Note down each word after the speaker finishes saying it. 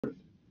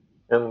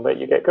and let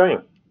you get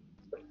going.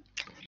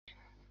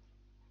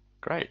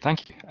 Great,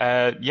 thank you.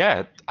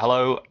 Yeah,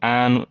 hello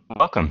and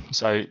welcome.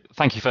 So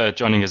thank you for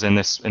joining us in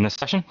this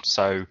session.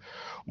 So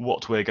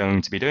what we're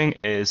going to be doing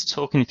is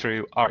talking you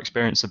through our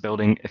experience of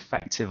building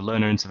effective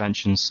learner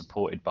interventions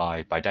supported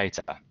by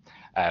data.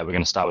 We're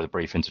going to start with a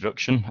brief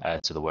introduction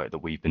to the work that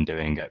we've been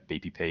doing at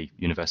BPP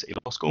University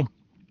Law School,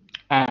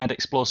 and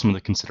explore some of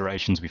the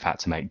considerations we've had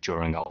to make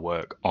during our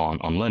work on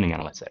learning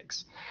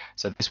analytics.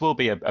 So this will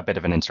be a bit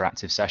of an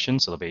interactive session,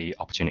 so there'll be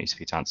opportunities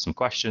for you to answer some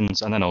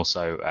questions and then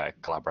also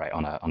collaborate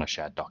on a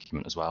shared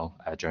document as well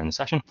during the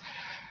session.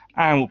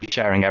 And we'll be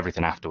sharing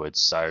everything afterwards,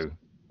 so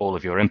all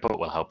of your input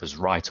will help us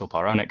write up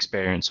our own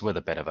experience with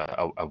a bit of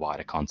a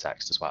wider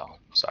context as well.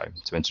 So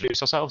to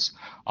introduce ourselves,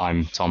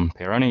 I'm Tom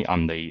Pieroni.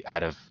 I'm the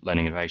Head of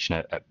Learning Innovation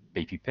at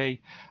BPP.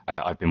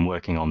 I've been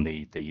working on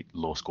the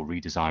law school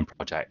redesign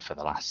project for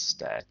the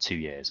last 2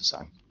 years or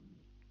so.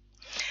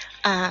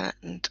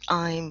 And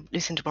I'm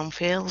Lucinda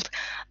Bromfield.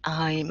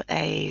 I'm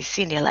a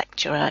senior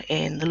lecturer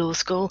in the law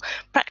school,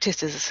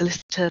 practiced as a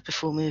solicitor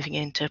before moving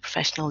into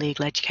professional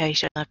legal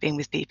education. I've been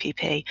with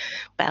BPP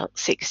about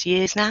 6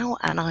 years now,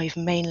 and I've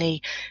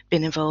mainly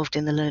been involved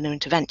in the learner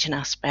intervention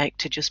aspect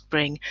to just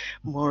bring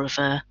more of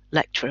a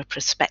lecturer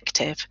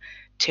perspective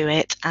to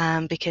it,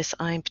 because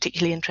I'm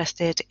particularly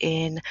interested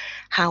in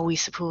how we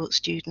support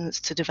students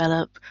to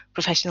develop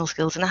professional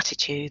skills and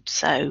attitudes.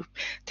 So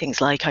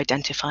things like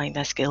identifying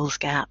their skills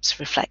gaps,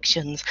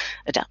 reflections,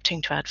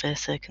 adapting to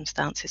adverse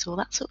circumstances, all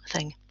that sort of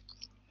thing.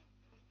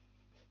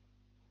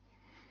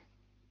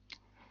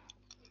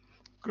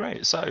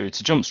 Great. So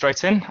to jump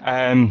straight in,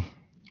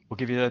 we'll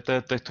give you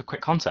the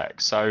quick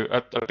context. So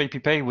at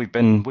BPP, we've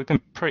been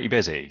pretty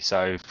busy.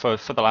 So for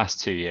the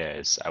last 2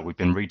 years, we've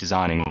been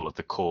redesigning all of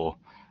the core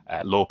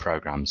law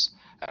programs.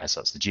 So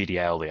that's the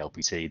GDL, the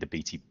LPT, the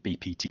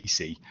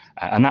BPTC,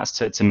 and that's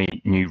to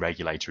meet new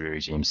regulatory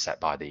regimes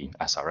set by the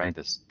SRA,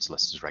 the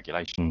Solicitors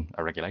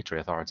Regulatory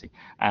Authority,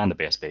 and the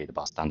BSB, the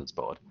Bar Standards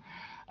Board.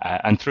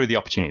 And through the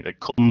opportunity that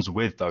comes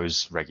with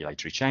those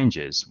regulatory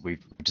changes,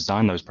 we've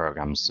designed those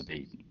programs to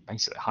be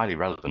basically highly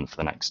relevant for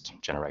the next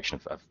generation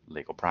of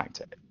legal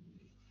practice.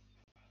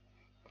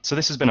 So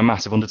this has been a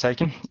massive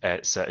undertaking.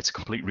 It's a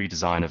complete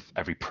redesign of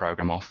every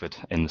program offered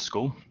in the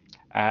school.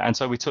 And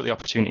so we took the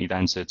opportunity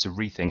then to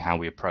rethink how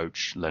we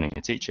approach learning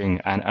and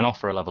teaching and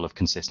offer a level of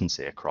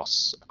consistency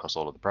across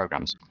all of the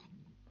programs.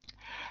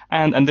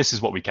 And this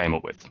is what we came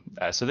up with.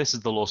 So this is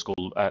the law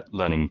school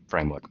learning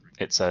framework.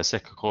 It's a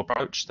cyclical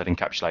approach that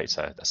encapsulates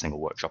a single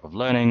workshop of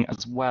learning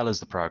as well as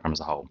the program as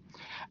a whole.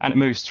 And it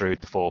moves through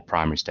the 4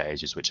 primary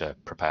stages, which are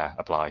prepare,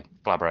 apply,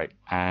 collaborate,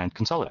 and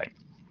consolidate.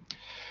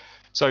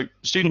 So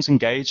students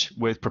engage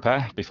with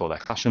Prepare before their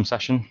classroom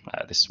session.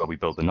 This is where we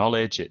build the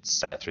knowledge.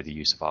 It's through the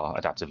use of our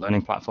adaptive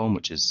learning platform,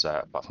 which is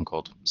a platform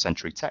called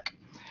Century Tech,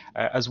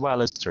 as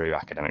well as through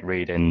academic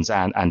readings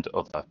and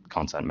other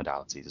content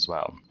modalities as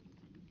well.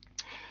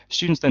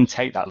 Students then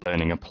take that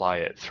learning and apply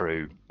it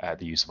through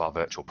the use of our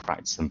virtual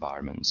practice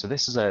environment. So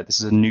this is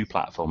a new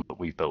platform that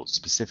we've built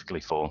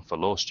specifically for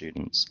law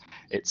students.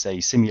 It's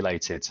a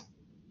simulated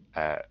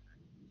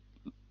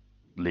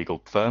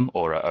legal firm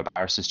or a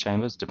barrister's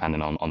chambers,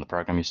 depending on the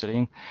program you're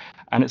studying.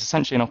 And it's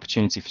essentially an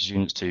opportunity for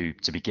students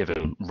to be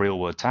given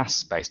real-world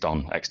tasks based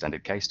on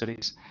extended case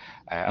studies.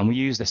 And we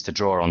use this to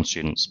draw on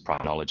students'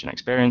 prior knowledge and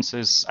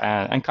experiences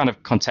and kind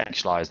of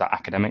contextualize that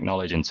academic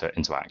knowledge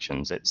into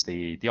actions. It's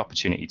the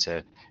opportunity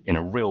to, in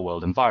a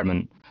real-world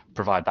environment,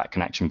 provide that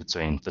connection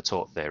between the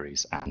taught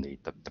theories and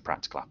the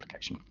practical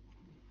application.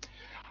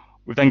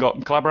 We've then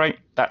got Collaborate.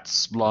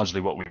 That's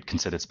largely what we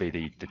consider to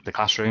be the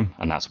classroom,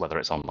 and that's whether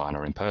it's online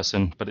or in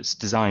person, but it's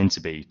designed to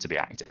be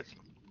active.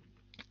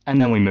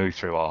 And then we move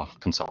through our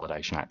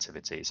consolidation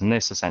activities, and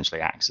this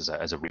essentially acts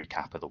as a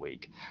recap of the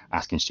week,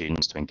 asking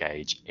students to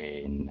engage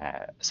in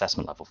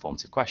assessment level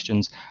formative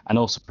questions and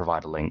also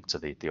provide a link to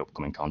the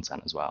upcoming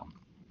content as well.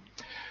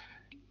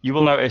 You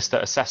will notice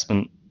that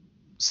assessment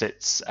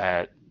sits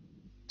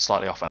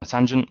slightly off on a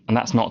tangent, and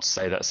that's not to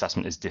say that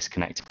assessment is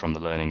disconnected from the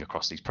learning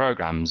across these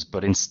programs,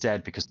 but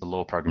instead, because the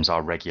law programs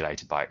are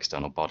regulated by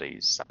external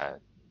bodies,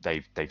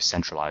 they've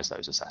centralized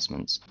those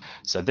assessments.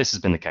 So this has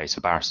been the case for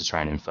barrister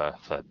training for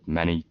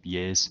many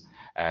years,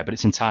 but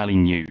it's entirely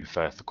new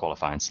for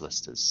qualifying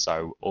solicitors.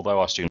 So although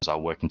our students are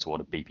working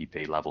toward a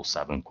BPP level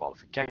 7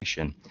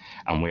 qualification,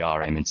 and we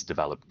are aiming to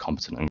develop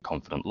competent and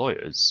confident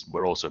lawyers,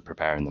 we're also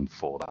preparing them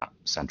for that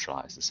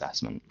centralized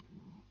assessment.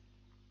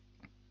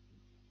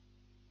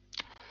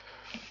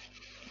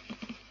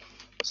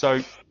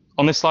 So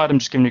on this slide, I'm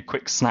just giving you a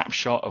quick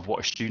snapshot of what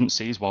a student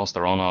sees whilst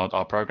they're on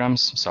our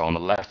programs. So on the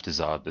left is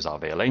our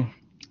VLE.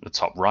 The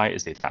top right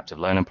is the adaptive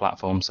learning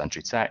platform,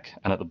 Century Tech,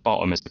 and at the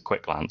bottom is a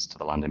quick glance to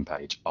the landing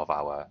page of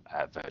our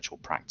virtual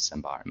practice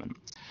environment.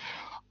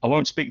 I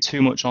won't speak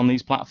too much on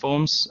these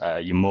platforms.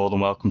 You're more than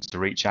welcome to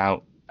reach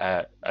out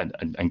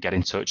and get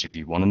in touch if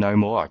you want to know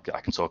more.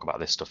 I can talk about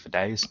this stuff for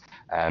days.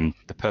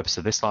 The purpose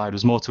of this slide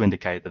was more to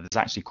indicate that there's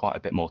actually quite a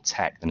bit more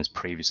tech than has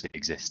previously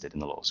existed in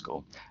the law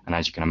school. And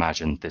as you can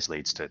imagine, this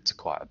leads to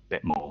quite a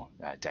bit more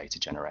data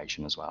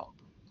generation as well.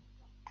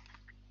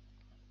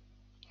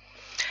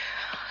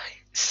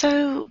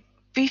 So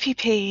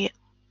BPP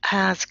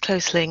has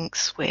close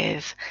links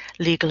with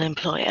legal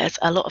employers.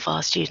 A lot of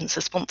our students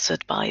are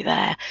sponsored by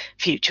their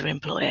future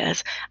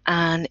employers,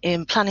 and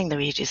in planning the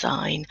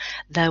redesign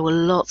there were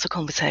lots of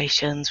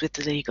conversations with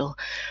the legal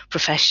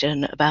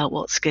profession about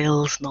what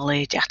skills,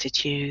 knowledge,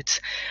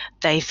 attitudes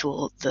they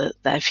thought that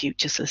their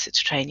future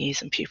solicitor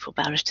trainees and pupil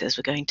barristers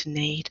were going to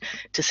need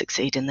to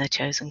succeed in their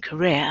chosen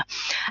career.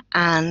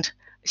 And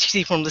as you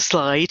see from the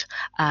slide,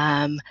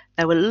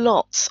 there were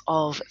lots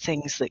of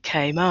things that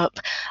came up.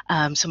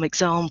 Some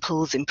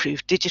examples: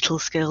 improved digital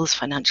skills,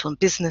 financial and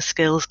business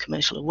skills,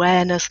 commercial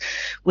awareness,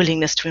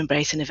 willingness to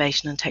embrace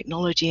innovation and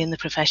technology in the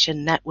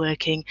profession,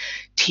 networking,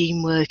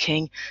 team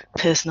working,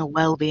 personal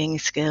well-being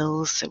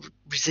skills, so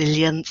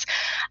resilience.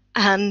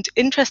 And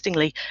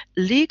interestingly,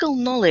 legal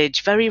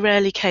knowledge very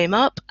rarely came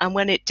up, and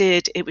when it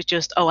did, it was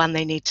just, oh, and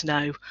they need to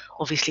know,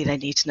 obviously they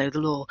need to know the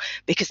law,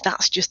 because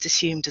that's just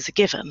assumed as a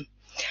given.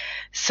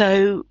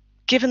 So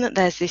given that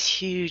there's this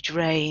huge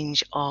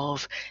range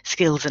of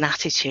skills and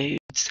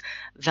attitudes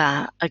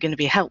that are going to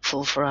be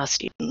helpful for our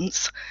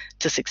students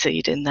to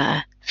succeed in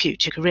their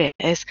future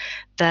careers,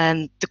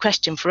 then the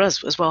question for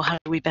us was, well, how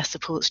do we best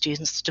support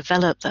students to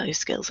develop those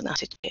skills and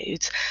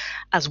attitudes,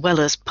 as well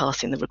as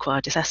passing the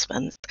required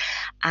assessments,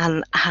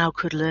 and how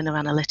could learner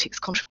analytics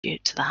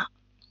contribute to that?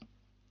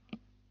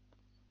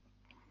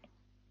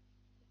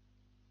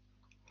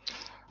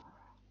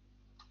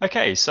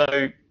 Okay,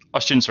 so our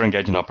students are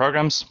engaged in our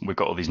programs. We've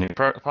got all these new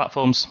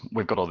platforms.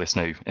 We've got all this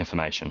new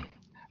information.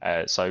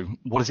 So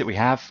what is it we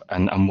have,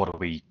 and what are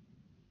we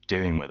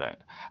doing with it?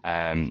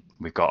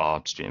 We've got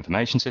our student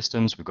information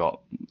systems. We've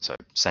got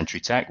Century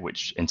Tech,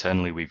 which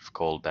internally we've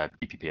called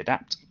BPP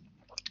Adapt.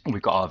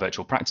 We've got our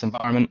virtual practice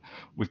environment.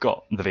 We've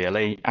got the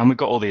VLE, and we've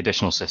got all the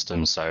additional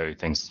systems. So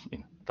things,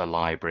 the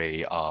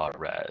library, our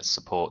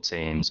support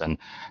teams, and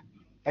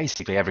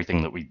basically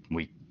everything that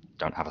we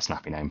don't have a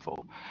snappy name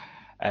for.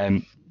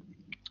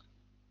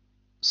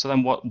 So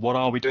then what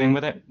are we doing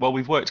with it? Well,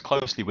 we've worked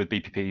closely with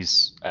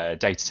BPP's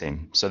data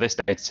team. So this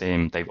data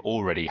team, they've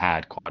already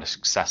had quite a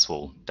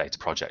successful data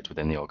project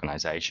within the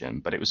organization,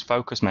 but it was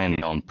focused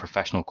mainly on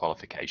professional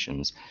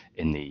qualifications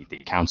in the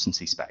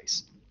accountancy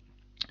space.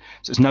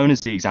 So it's known as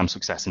the exam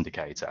success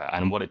indicator,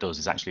 and what it does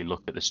is actually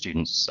look at the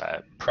students'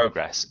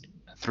 progress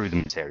through the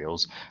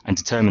materials and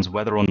determines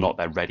whether or not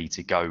they're ready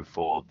to go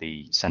for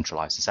the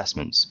centralized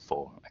assessments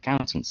for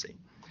accountancy.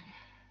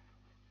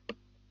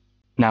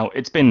 Now,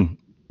 it's been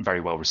very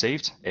well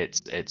received.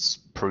 It's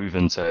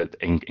proven to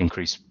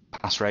increase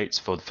pass rates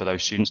for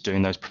those students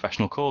doing those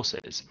professional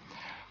courses.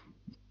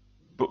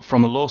 But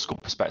from a law school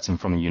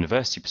perspective, from a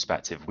university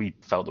perspective, we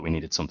felt that we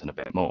needed something a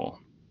bit more.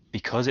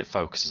 Because it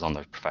focuses on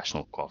those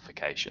professional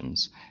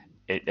qualifications,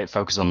 it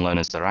focuses on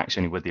learners that are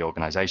actually with the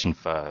organisation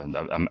for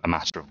a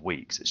matter of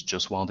weeks. It's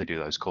just while they do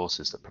those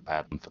courses that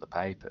prepare them for the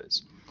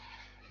papers,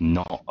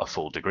 not a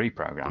full degree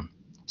programme.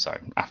 So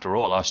after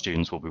all, our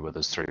students will be with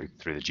us through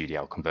the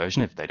GDL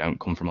conversion if they don't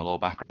come from a law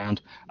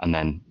background, and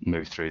then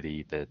move through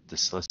the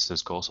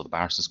solicitor's course or the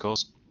barrister's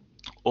course,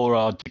 or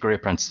our degree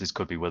apprentices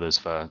could be with us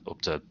for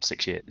up to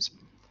 6 years.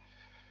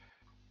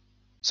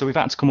 So we've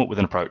had to come up with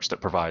an approach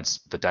that provides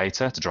the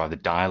data to drive the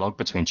dialogue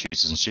between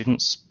tutors and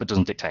students, but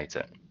doesn't dictate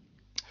it.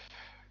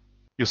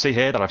 You'll see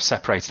here that I've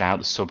separated out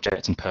the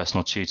subject and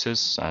personal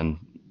tutors, and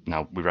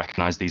now we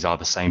recognise these are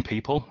the same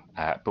people,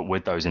 but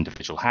with those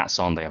individual hats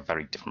on, they have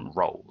very different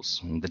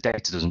roles. And the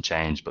data doesn't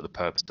change, but the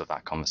purpose of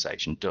that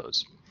conversation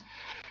does.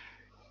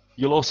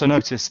 You'll also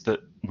notice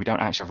that we don't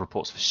actually have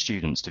reports for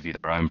students to view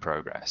their own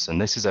progress,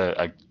 and this is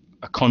a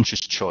conscious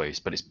choice,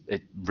 but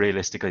it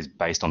realistically is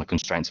based on the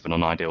constraints of an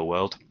unideal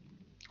world.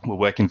 We're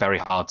working very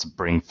hard to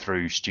bring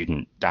through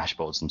student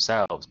dashboards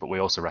themselves, but we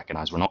also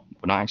recognise we're not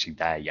actually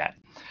there yet.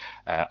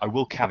 I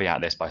will caveat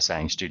this by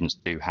saying students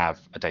do have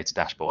a data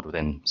dashboard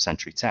within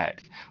Century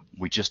Tech.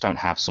 We just don't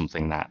have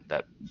something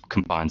that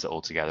combines it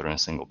all together in a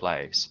single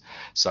place.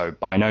 So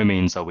by no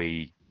means are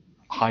we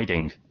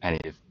hiding any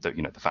of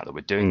the fact that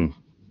we're doing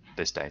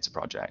this data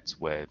project.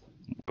 We're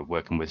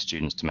working with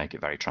students to make it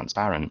very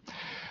transparent.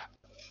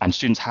 And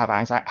students have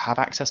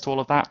access to all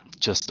of that,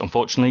 just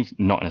unfortunately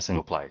not in a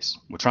single place.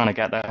 We're trying to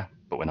get there,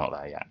 but we're not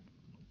there yet.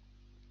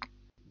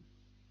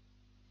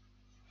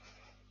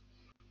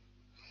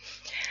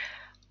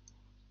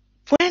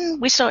 When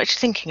we started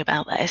thinking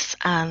about this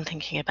and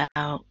thinking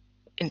about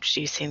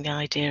introducing the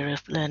idea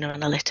of learner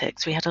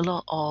analytics, we had a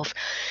lot of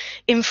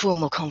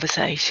informal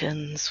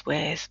conversations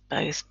with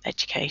both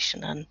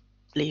education and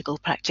legal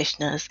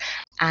practitioners,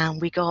 and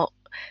we got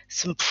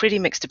some pretty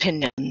mixed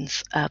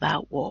opinions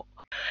about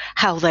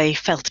how they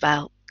felt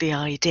about the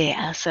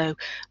idea. So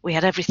we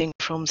had everything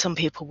from some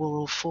people were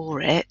all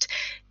for it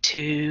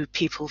to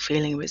people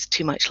feeling it was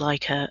too much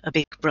like a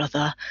big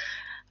brother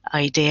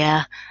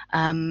idea,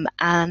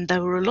 and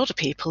there were a lot of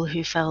people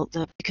who felt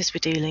that because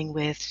we're dealing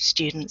with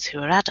students who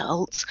are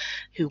adults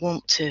who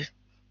want to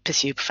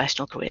pursue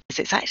professional careers,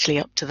 it's actually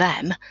up to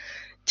them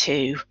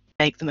to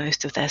make the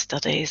most of their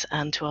studies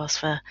and to ask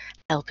for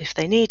help if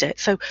they need it.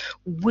 So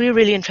we're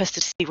really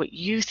interested to see what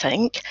you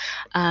think.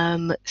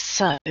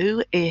 So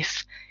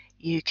if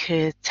you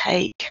could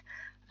take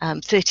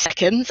 30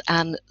 seconds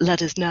and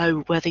let us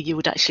know whether you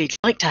would actually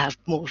like to have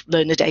more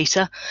learner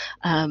data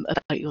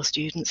about your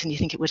students and you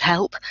think it would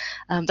help.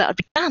 That would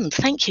be grand.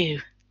 Thank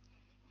you.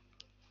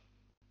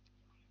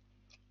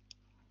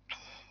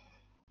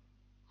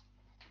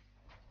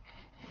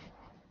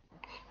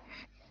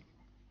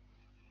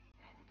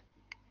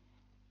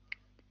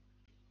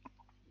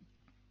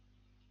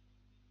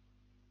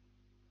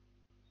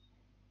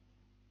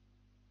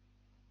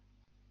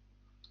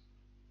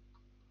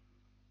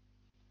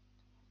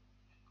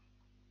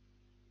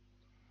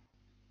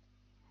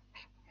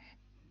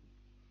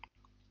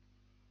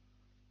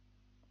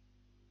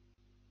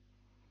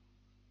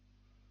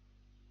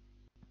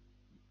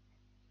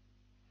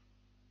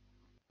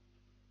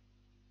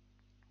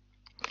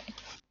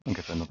 I'll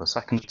give it another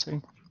second or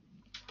two.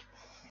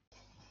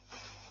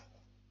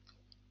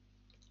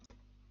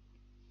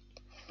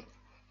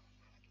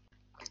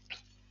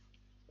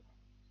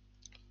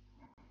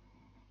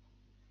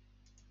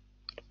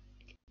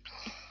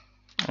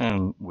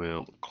 And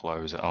we'll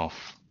close it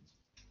off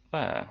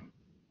there.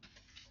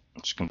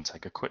 I'm just going to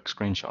take a quick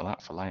screenshot of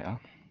that for later.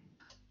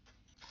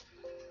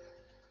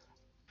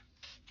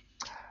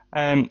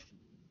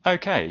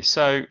 Okay,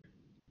 so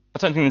I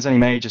don't think there's any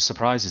major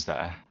surprises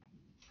there.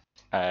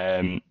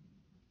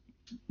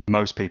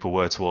 Most people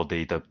were toward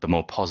the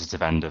more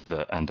positive end of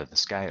the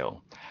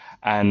scale,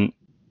 and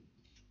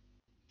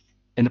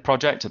in the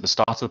project, at the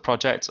start of the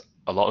project,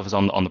 a lot of us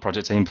on the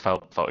project team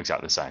felt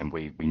exactly the same.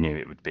 We knew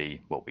it would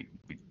be we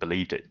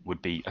believed it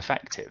would be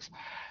effective,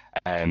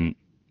 but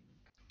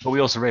we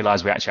also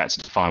realised we actually had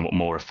to define what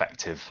more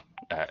effective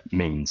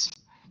means.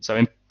 So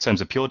in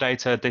terms of pure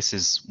data, this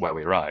is where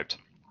we arrived.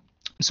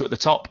 So at the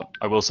top,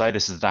 I will say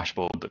this is a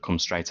dashboard that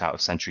comes straight out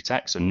of Sentry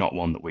Tech, so not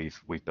one that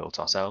we've built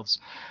ourselves.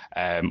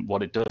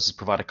 What it does is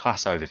provide a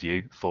class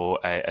overview for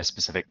a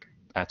specific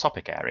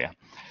topic area.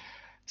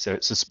 So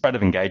it's a spread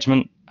of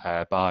engagement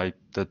by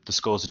the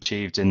scores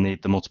achieved in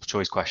the multiple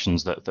choice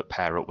questions that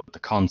pair up with the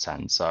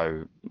content.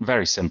 So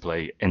very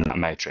simply, in that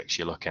matrix,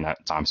 you're looking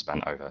at time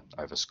spent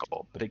over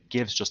score, but it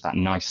gives just that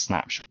nice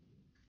snapshot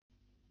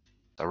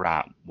they're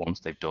at once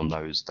they've done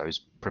those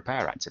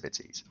prepare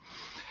activities.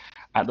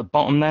 At the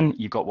bottom, then,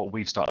 you've got what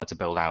we've started to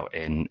build out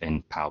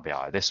in Power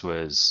BI. This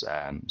was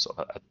sort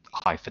of a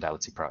high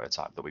fidelity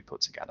prototype that we put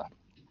together.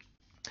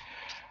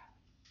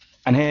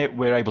 And here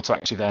we're able to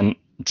actually then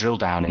drill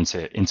down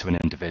into an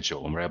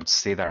individual, and we're able to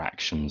see their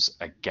actions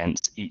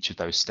against each of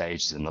those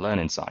stages in the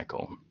learning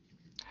cycle.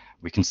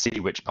 We can see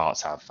which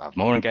parts have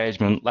more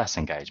engagement, less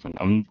engagement.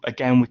 And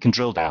again, we can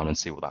drill down and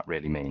see what that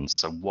really means.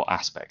 So what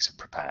aspects of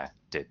prepare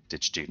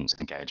did students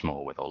engage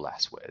more with or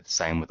less with?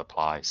 Same with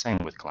apply, same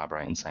with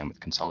collaborate, and same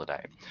with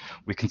consolidate.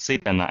 We can see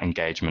then that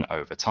engagement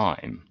over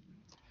time.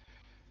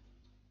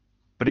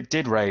 But it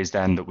did raise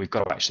then that we've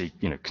got to actually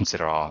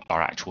consider our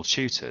actual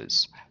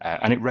tutors.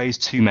 And it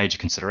raised two major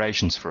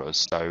considerations for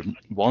us. So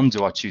one,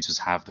 do our tutors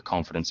have the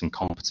confidence and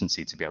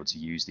competency to be able to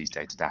use these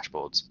data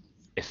dashboards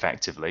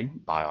effectively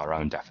by our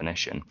own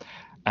definition?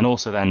 And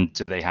also then,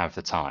 do they have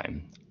the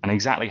time? And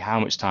exactly how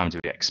much time do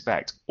we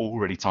expect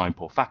already time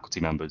poor faculty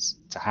members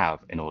to have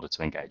in order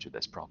to engage with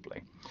this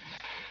properly?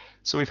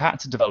 So we've had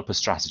to develop a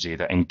strategy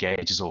that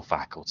engages all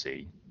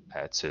faculty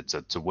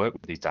to work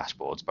with these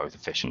dashboards both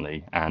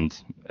efficiently and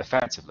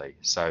effectively.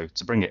 So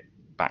to bring it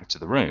back to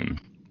the room,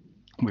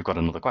 we've got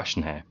another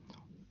question here.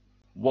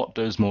 What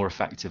does more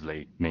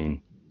effectively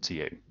mean to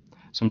you?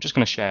 So I'm just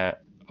going to share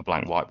a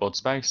blank whiteboard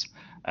space.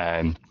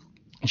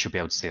 You should be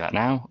able to see that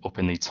now. Up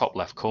in the top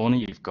left corner,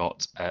 you've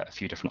got a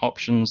few different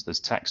options.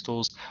 There's text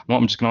tools. And what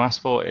I'm just going to ask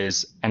for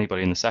is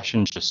anybody in the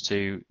session just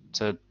to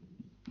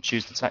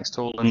choose the text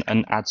tool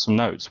and add some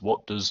notes.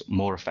 What does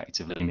more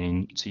effectively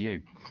mean to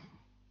you?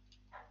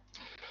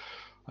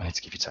 I need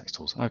to give you text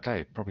tools.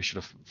 Okay, probably should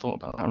have thought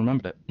about that and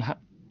remembered it.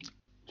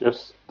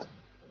 Just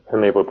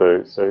enable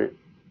those, so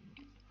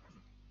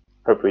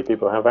hopefully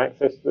people have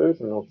access to those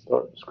and they'll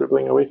start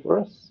scribbling away for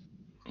us.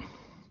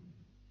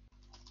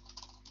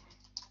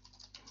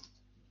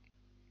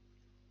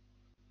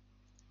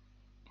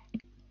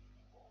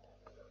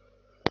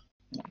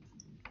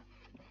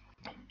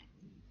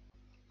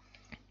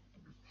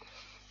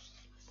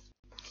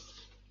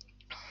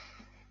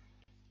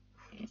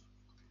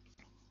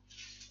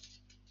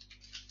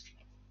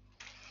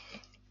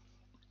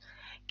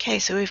 Okay,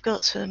 so we've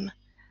got some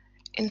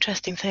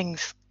interesting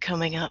things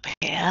coming up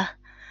here.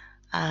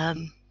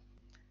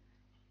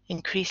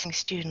 Increasing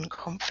student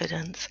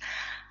confidence,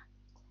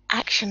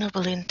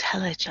 actionable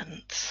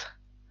intelligence.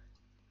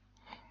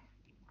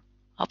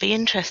 I'll be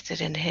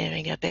interested in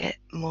hearing a bit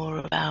more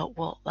about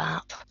what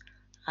that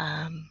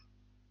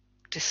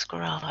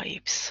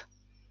describes.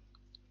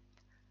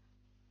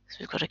 So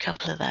we've got a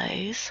couple of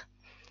those.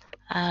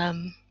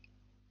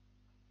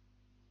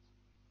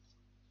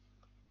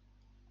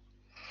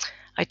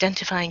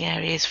 Identifying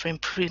areas for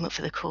improvement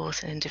for the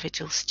course and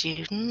individual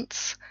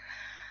students.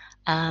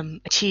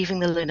 Achieving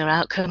the learner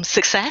outcomes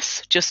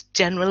success, just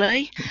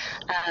generally,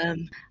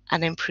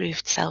 and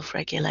improved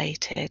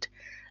self-regulated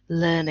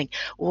learning.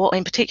 What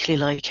I'm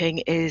particularly liking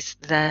is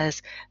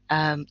there's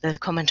the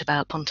comment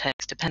about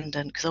context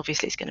dependent, because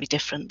obviously it's going to be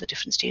different. The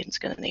different students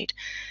are going to need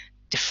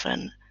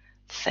different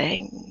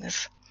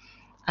things.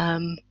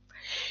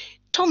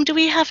 Tom, do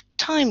we have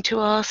time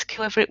to ask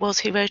whoever it was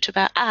who wrote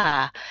about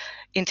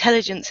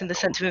intelligence in the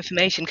sense of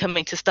information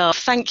coming to staff?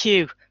 Thank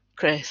you,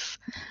 Chris.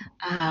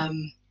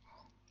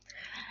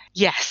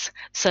 Yes,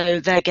 so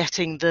they're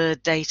getting the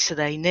data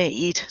they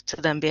need to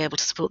then be able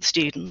to support the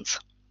students.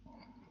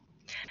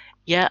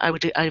 Yeah, I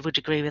would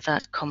agree with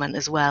that comment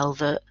as well,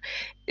 that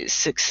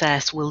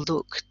success will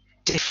look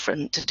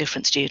different to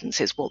different students.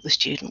 It's what the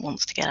student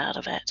wants to get out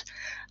of it,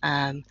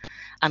 and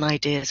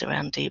ideas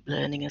around deep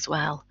learning as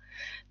well.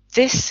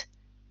 This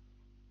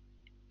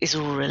is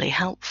all really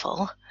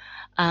helpful.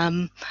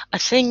 I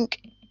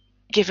think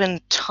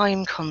given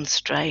time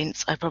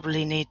constraints, I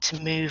probably need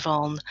to move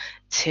on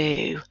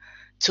to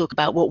talk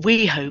about what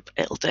we hope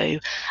it'll do.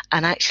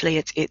 And actually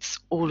it's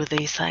all of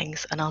these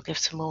things, and I'll give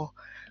some more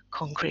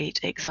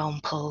concrete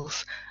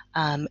examples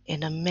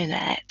in a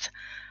minute.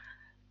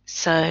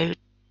 So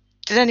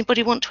did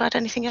anybody want to add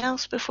anything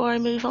else before I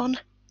move on?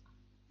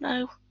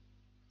 No?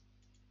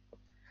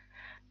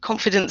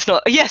 Confidence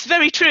not. Yes,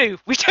 very true.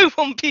 We don't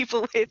want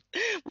people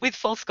with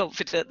false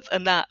confidence,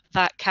 and that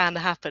can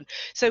happen.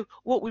 So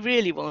what we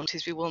really want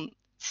is we want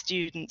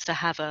students to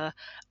have a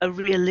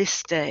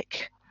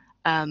realistic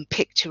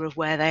picture of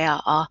where they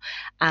are,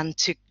 and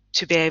to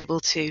be able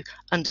to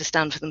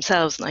understand for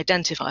themselves and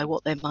identify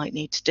what they might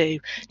need to do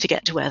to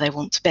get to where they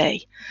want to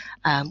be,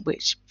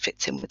 which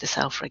fits in with the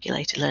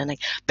self-regulated learning.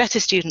 Better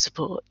student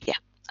support, yeah,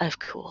 of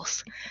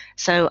course.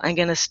 So I'm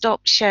going to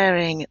stop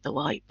sharing the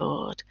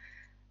whiteboard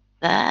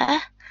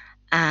there,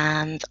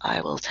 and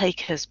I will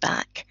take us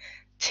back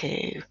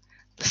to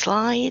the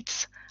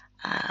slides,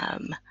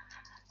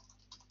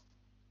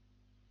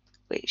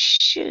 which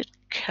should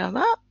come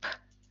up.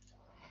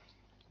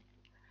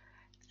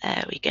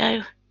 There we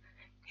go.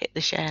 Hit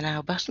the share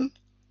now button,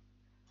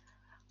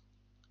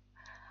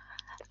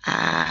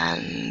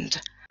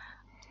 and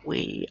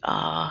we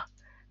are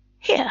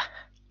here.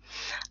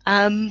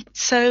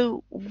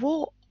 So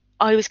what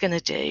I was going to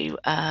do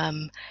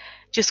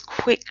just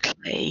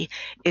quickly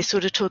is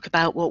sort of talk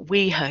about what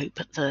we hope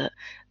that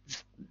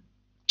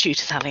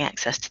tutors having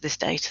access to this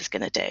data is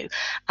going to do.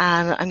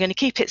 And I'm going to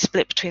keep it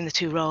split between the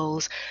two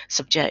roles,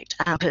 subject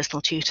and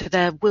personal tutor.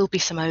 There will be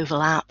some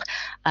overlap,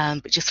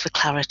 but just for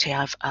clarity,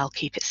 I'll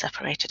keep it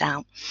separated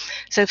out.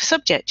 So for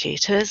subject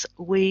tutors,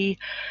 we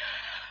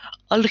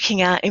are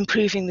looking at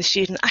improving the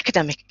student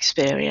academic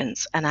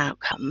experience and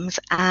outcomes,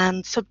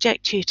 and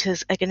subject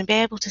tutors are going to be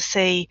able to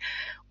see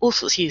all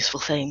sorts of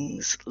useful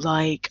things,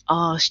 like,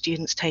 are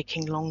students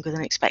taking longer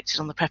than expected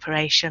on the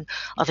preparation?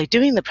 Are they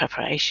doing the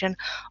preparation?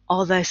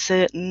 Are there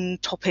certain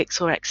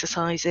topics or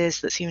exercises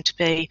that seem to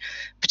be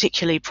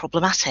particularly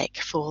problematic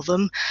for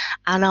them?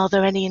 And are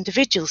there any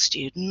individual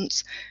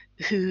students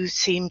who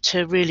seem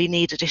to really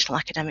need additional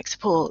academic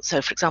support?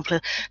 So, for example,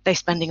 they're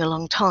spending a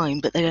long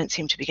time, but they don't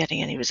seem to be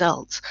getting any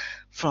results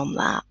from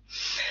that.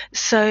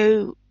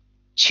 So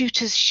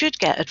tutors should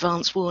get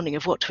advance warning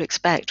of what to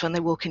expect when they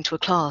walk into a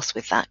class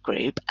with that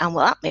group, and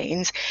what that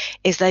means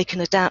is they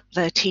can adapt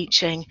their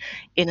teaching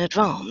in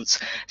advance.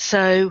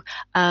 So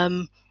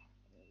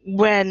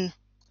when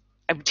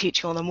I'm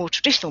teaching on a more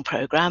traditional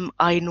programme,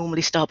 I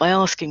normally start by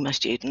asking my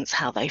students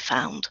how they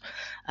found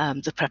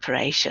the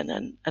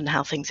preparation and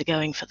how things are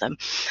going for them.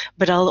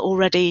 But I'll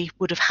already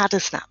would have had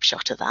a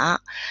snapshot of that,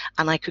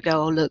 and I could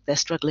go, oh look, they're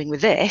struggling with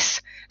this,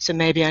 so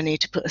maybe I need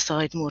to put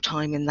aside more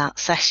time in that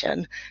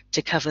session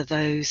to cover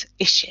those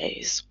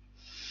issues.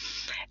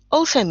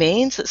 Also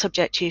means that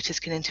subject tutors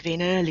can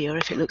intervene earlier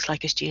if it looks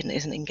like a student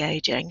isn't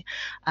engaging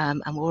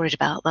and worried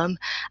about them.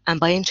 And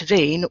by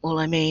intervene, all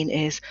I mean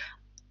is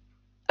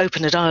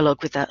open a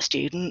dialogue with that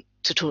student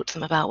to talk to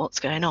them about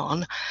what's going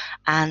on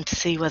and to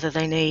see whether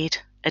they need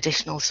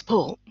additional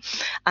support.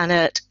 And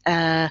at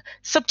a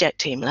subject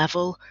team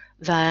level,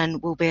 then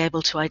we'll be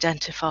able to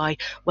identify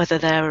whether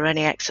there are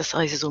any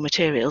exercises or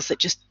materials that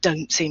just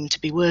don't seem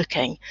to be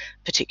working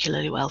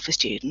particularly well for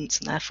students,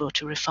 and therefore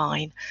to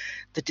refine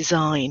the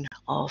design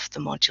of the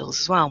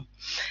modules as well.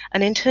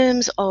 And in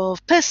terms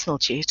of personal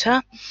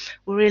tutor,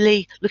 we're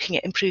really looking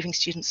at improving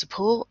student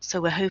support.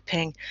 So we're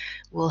hoping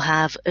we'll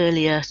have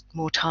earlier,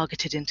 more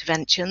targeted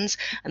interventions,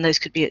 and those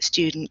could be at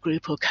student,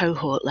 group or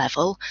cohort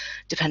level,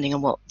 depending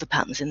on what the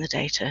patterns in the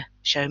data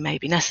show may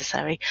be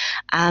necessary.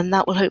 And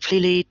that will hopefully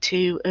lead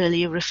to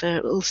earlier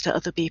referrals to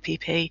other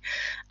BPP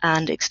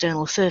and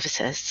external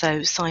services. So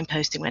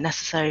signposting where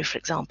necessary, for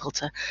example,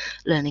 to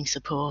learning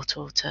support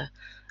or to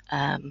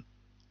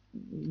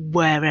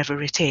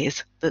wherever it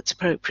is that's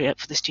appropriate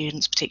for the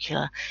student's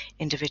particular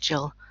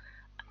individual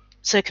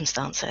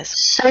circumstances.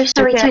 So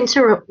sorry to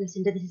interrupt,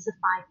 Lucinda, this is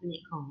a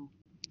 5-minute call.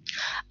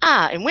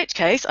 In which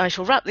case I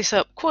shall wrap this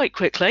up quite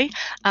quickly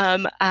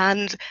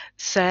and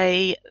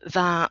say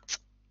that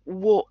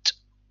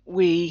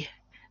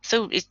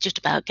so it's just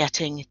about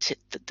getting to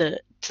the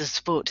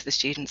support to the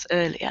students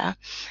earlier.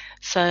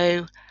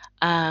 So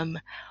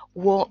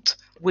what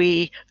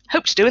we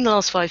hope to do in the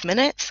last 5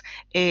 minutes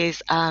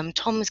is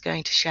Tom is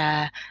going to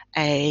share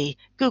a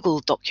Google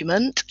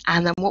document,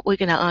 and then what we're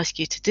going to ask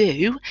you to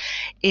do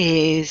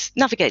is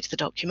navigate to the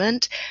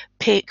document,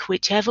 pick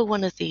whichever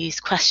one of these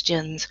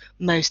questions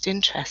most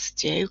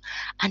interests you,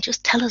 and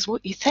just tell us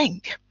what you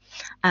think.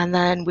 And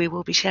then we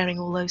will be sharing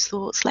all those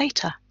thoughts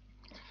later.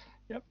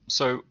 Yep.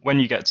 So when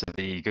you get to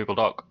the Google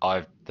Doc,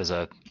 there's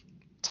a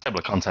table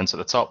of contents at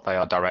the top. They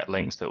are direct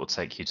links that will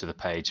take you to the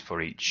page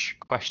for each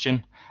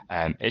question.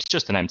 It's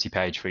just an empty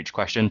page for each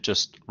question.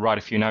 Just write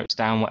a few notes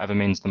down, whatever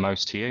means the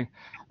most to you.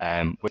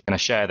 We're going to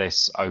share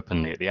this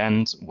openly at the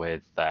end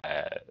with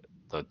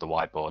the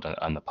whiteboard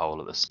and the poll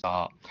at the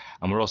start.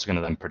 And we're also going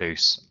to then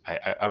produce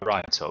a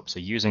write-up. So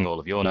using all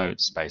of your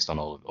notes based on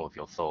all of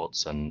your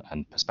thoughts and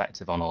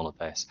perspective on all of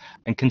this,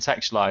 and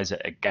contextualize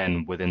it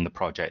again within the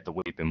project that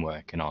we've been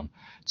working on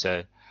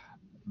to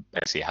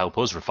basically help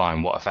us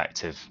refine what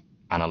effective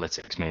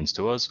analytics means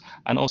to us,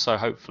 and also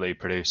hopefully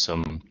produce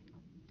some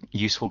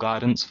useful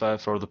guidance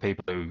for other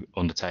people who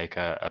undertake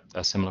a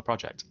similar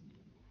project.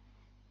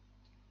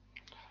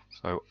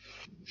 So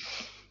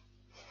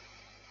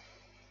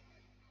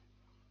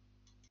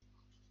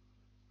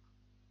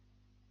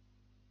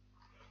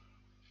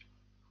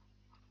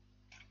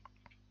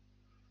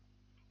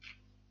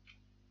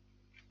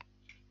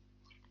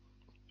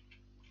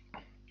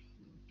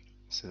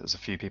there's a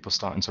few people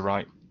starting to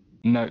write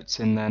notes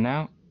in there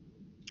now.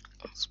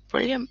 That's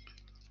brilliant.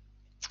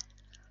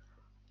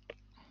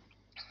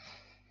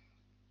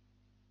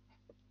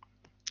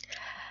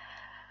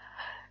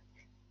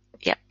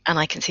 Yep, and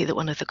I can see that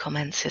one of the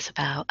comments is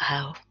about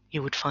how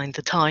you would find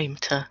the time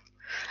to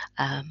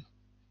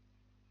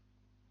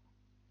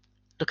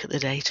look at the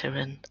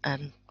data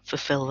and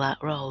fulfill that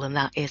role, and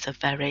that is a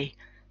very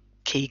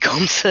key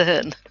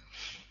concern.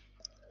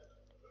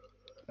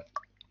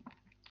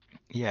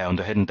 Yeah,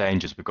 under hidden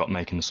dangers, we've got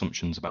making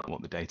assumptions about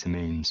what the data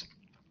means,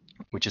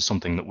 which is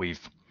something that we've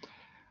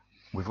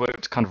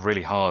worked kind of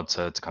really hard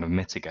to kind of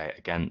mitigate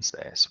against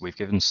this. We've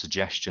given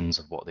suggestions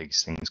of what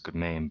these things could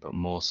mean, but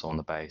more so on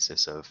the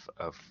basis of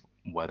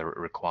whether it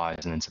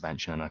requires an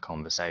intervention and a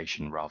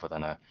conversation rather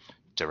than a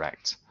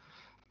direct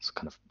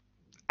kind of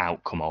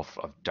outcome of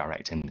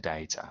directing the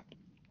data.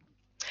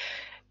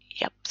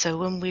 Yep, so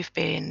when we've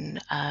been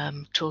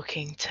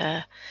talking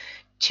to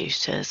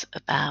tutors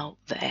about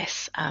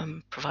this,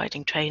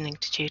 providing training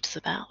to tutors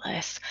about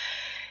this,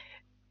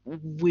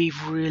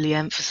 we've really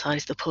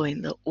emphasised the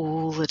point that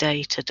all the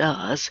data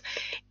does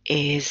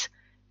is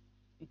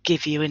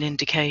give you an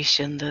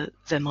indication that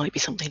there might be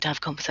something to have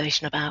a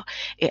conversation about.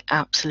 It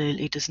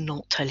absolutely does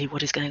not tell you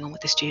what is going on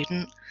with the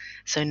student.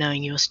 So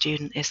knowing your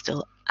student is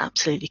still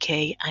absolutely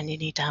key, and you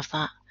need to have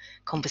that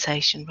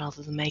conversation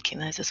rather than making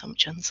those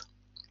assumptions.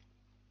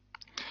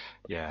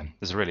 Yeah,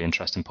 there's a really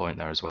interesting point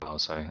there as well.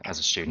 So as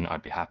a student,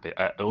 I'd be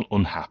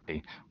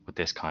unhappy with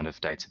this kind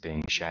of data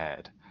being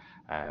shared.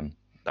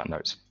 That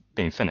note's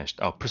being finished.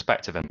 Oh,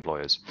 prospective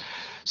employers.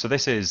 So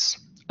this is,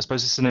 I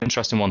suppose this is an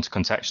interesting one to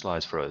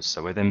contextualize for us.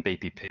 So within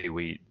BPP,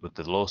 with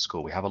the law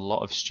school, we have a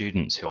lot of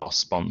students who are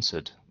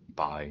sponsored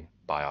by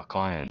our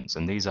clients,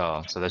 and there's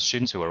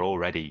students who are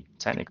already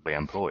technically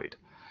employed.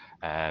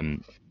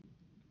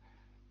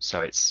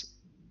 So it's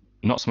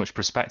not so much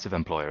prospective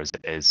employer as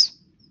it is,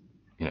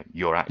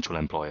 your actual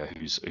employer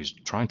who's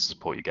trying to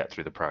support you get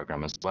through the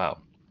program as well.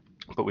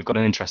 But we've got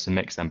an interesting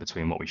mix then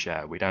between what we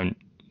share. We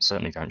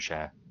certainly don't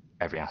share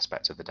every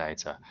aspect of the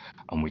data,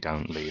 and we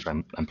don't leave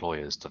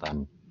employers to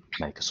then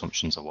make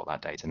assumptions of what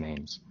that data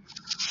means.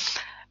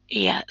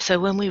 Yeah, so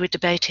when we were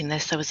debating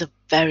this, there was a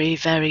very,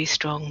 very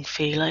strong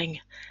feeling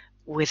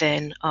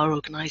within our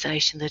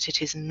organisation that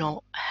it is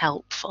not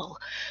helpful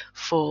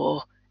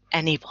for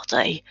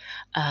anybody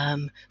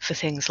for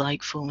things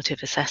like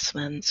formative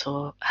assessments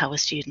or how a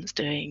student's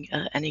doing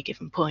at any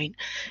given point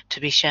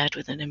to be shared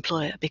with an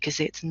employer, because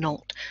it's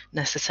not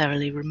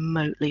necessarily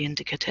remotely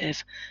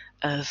indicative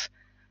of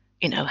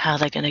how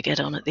they're going to get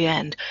on at the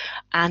end,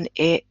 and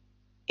it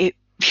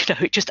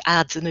just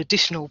adds an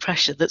additional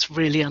pressure that's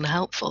really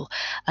unhelpful.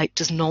 It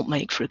does not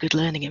make for a good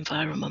learning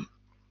environment.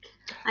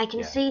 I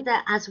can see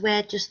that as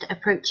we're just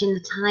approaching the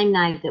time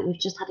now, that we've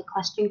just had a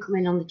question come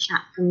in on the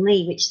chat from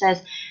Lee, which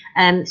says,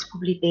 this will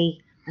probably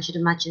be, I should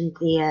imagine,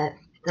 the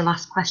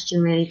last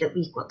question really that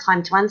we've got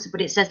time to answer,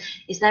 but it says,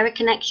 is there a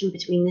connection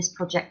between this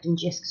project and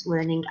JISC's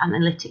learning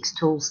analytics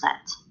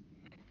toolset?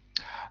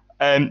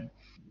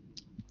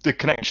 The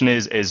connection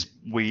is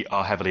we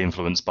are heavily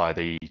influenced by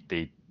the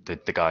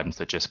guidance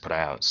that JISC put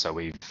out. So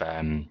we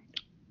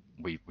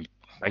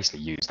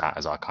basically use that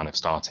as our kind of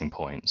starting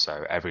point.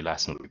 So every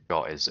lesson that we've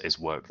got is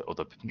work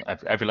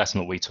that every lesson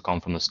that we took on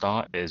from the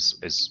start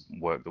is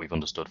work that we've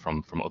understood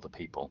from other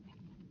people.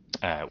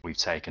 We've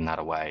taken that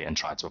away and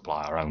tried to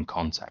apply our own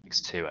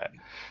context to it.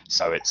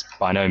 So it's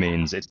by no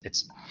means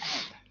it's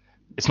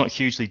not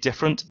hugely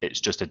different. It's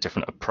just a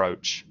different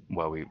approach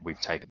where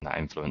we've taken that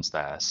influence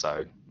there.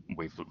 So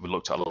we've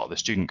looked at a lot of the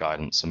student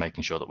guidance, so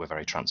making sure that we're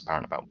very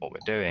transparent about what we're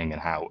doing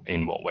and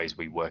in what ways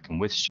we're working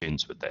with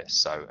students with this.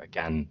 So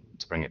again,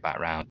 to bring it back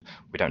around,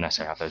 we don't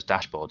necessarily have those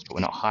dashboards, but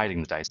we're not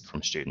hiding the data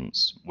from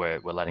students. We're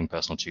letting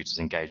personal tutors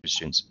engage with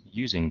students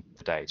using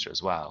the data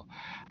as well.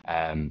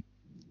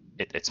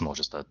 It's more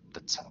just the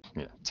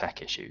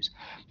tech issues.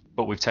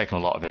 But we've taken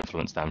a lot of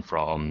influence then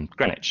from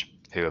Greenwich,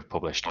 who have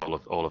published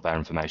all of their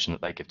information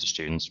that they give to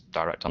students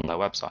direct on their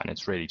website, and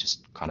it's really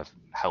just kind of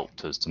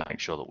helped us to make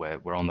sure that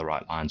we're on the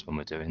right lines when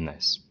we're doing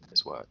this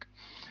work.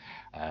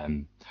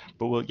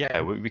 But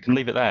we can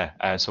leave it there.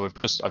 So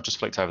I've just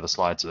flicked over the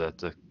slides of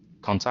the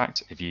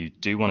contact. If you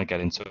do want to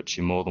get in touch,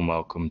 you're more than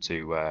welcome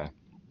to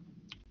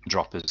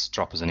drop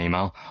us an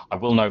email. I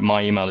will note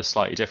my email is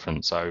slightly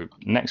different. So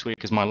next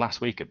week is my last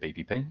week at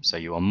BPP, so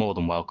you are more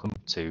than welcome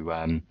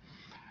to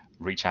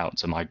reach out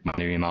to my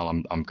new email.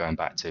 I'm going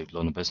back to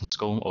London Business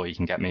School, or you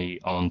can get me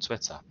on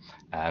Twitter.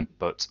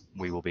 But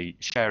we will be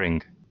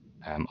sharing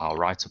our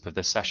write-up of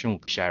this session. We'll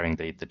be sharing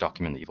the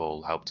document that you've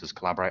all helped us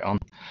collaborate on.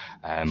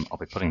 I'll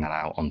be putting that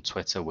out on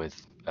Twitter with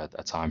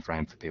a time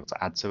frame for people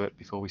to add to it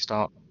before we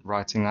start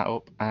writing that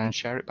up and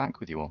share it back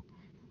with you all.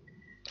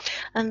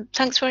 And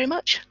thanks very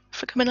much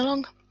for coming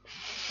along.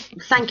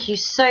 Thank you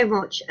so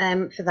much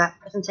for that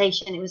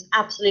presentation. It was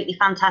absolutely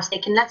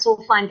fantastic. And let's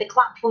all find the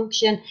clap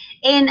function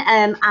in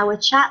our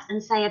chat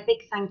and say a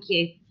big thank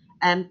you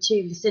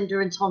to Lucinda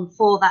and Tom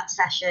for that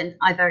session.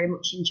 I very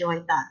much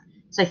enjoyed that.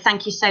 So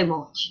thank you so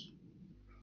much.